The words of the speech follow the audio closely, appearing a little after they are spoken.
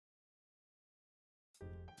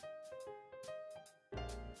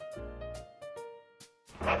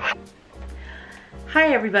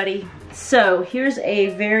Hi everybody. So here's a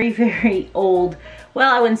very, very old,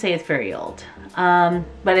 well, I wouldn't say it's very old,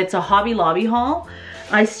 but it's a Hobby Lobby haul.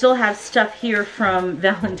 I still have stuff here from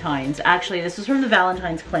Valentine's. Actually, this was from the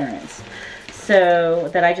Valentine's clearance. So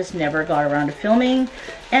that I just never got around to filming,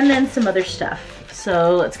 and then some other stuff.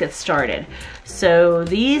 So let's get started. So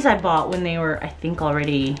these I bought when they were, I think,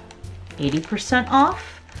 already 80%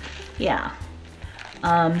 off. Yeah.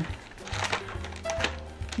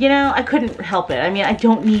 You know, I couldn't help it. I mean, I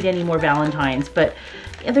don't need any more Valentines, but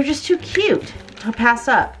they're just too cute to pass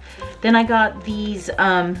up. Then I got these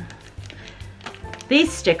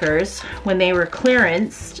stickers when they were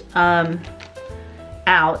clearanced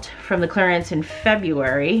out from the clearance in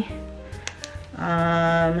February.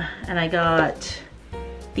 And I got,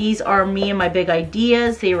 these are Me and My Big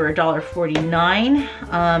Ideas. They were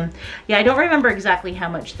 $1.49. Yeah, I don't remember exactly how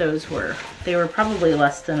much those were. They were probably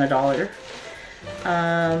less than $1.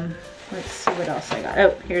 Let's see what else I got.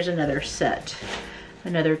 Oh, here's another set.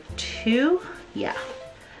 Another 2. Yeah.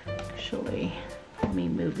 Actually, let me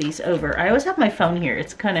move these over. I always have my phone here.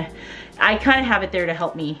 It's I kind of have it there to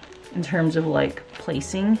help me in terms of like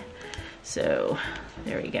placing. So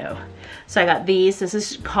there we go. So I got these. This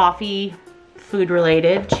is coffee, food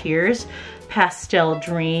related. Cheers. Pastel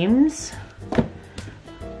Dreams.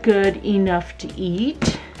 Good Enough to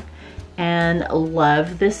Eat. And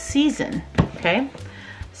Love This Season. Okay.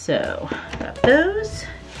 So got those.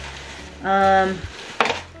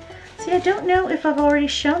 See, I don't know if I've already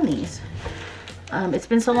shown these. It's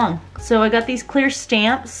been so long. So I got these clear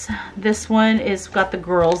stamps. This one is got the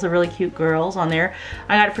girls, the really cute girls on there.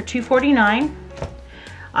 I got it for $2.49.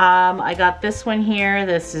 I got this one here.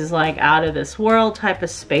 This is like out of this world type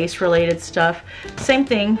of space related stuff. Same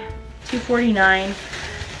thing, $2.49.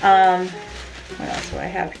 What else do I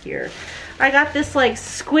have here? I got this like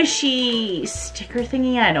squishy sticker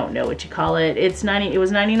thingy. I don't know what you call it. It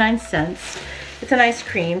was 99 cents. It's an ice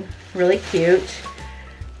cream, really cute.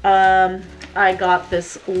 I got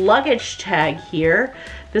this luggage tag here.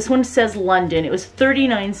 This one says London. It was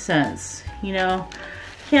 39 cents. You know,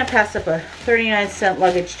 can't pass up a 39-cent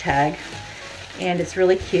luggage tag. And it's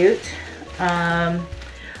really cute. I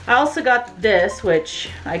also got this, which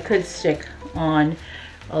I could stick on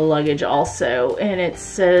a luggage also. And it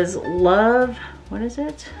says Love, what is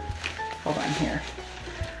it? Hold on here.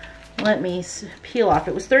 Let me peel off.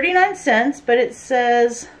 It was 39 cents, but it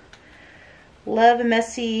says Love a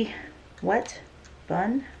Messy, what?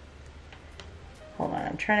 Bun? Hold on,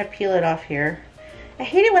 I'm trying to peel it off here. I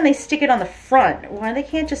hate it when they stick it on the front. Why they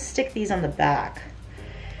can't just stick these on the back?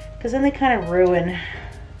 Because then they kind of ruin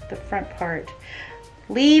the front part.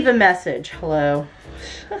 Leave a message, hello.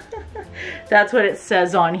 That's what it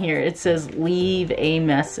says on here. It says leave a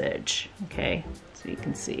message. Okay, so you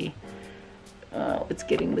can see. Oh, it's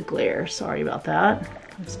getting the glare. Sorry about that.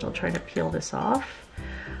 I'm still trying to peel this off.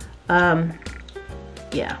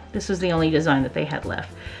 Yeah, this was the only design that they had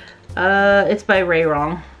left. It's by Ray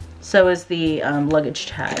Wrong. So is the luggage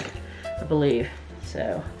tag, I believe.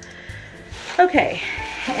 So, okay.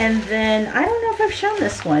 And then, I don't know if I've shown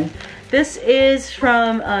this one. This is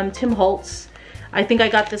from Tim Holtz. I think I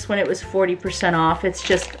got this when it was 40% off. It's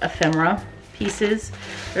just ephemera pieces.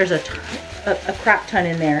 There's a crap ton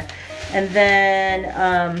in there. And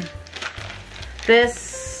then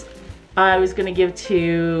this I was gonna give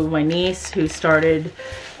to my niece who started,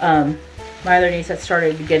 my other niece that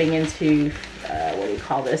started getting into, what do you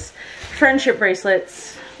call this? Friendship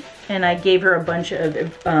bracelets. And I gave her a bunch of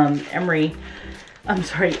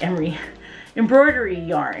embroidery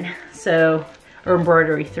yarn. So, or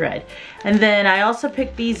embroidery thread. And then I also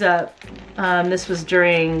picked these up. This was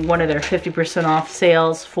during one of their 50% off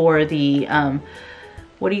sales for the,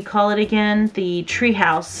 what do you call it again? The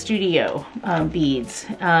Treehouse Studio beads.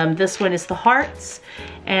 This one is the hearts,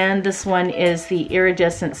 and this one is the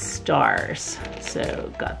iridescent stars.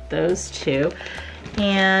 So got those two.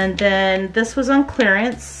 And then this was on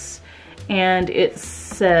clearance, and it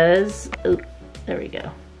says, oh, there we go.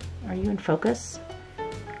 Are you in focus?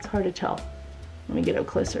 It's hard to tell. Let me get up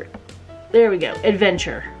closer. There we go,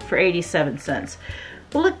 Adventure for 87 cents.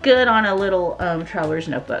 Will look good on a little traveler's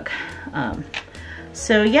notebook.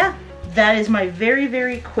 So yeah, that is my very,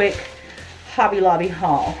 very quick Hobby Lobby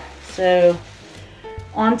haul. So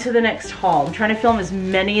on to the next haul. I'm trying to film as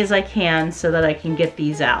many as I can so that I can get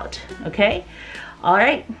these out, okay? All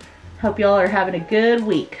right, hope y'all are having a good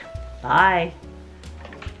week. Bye.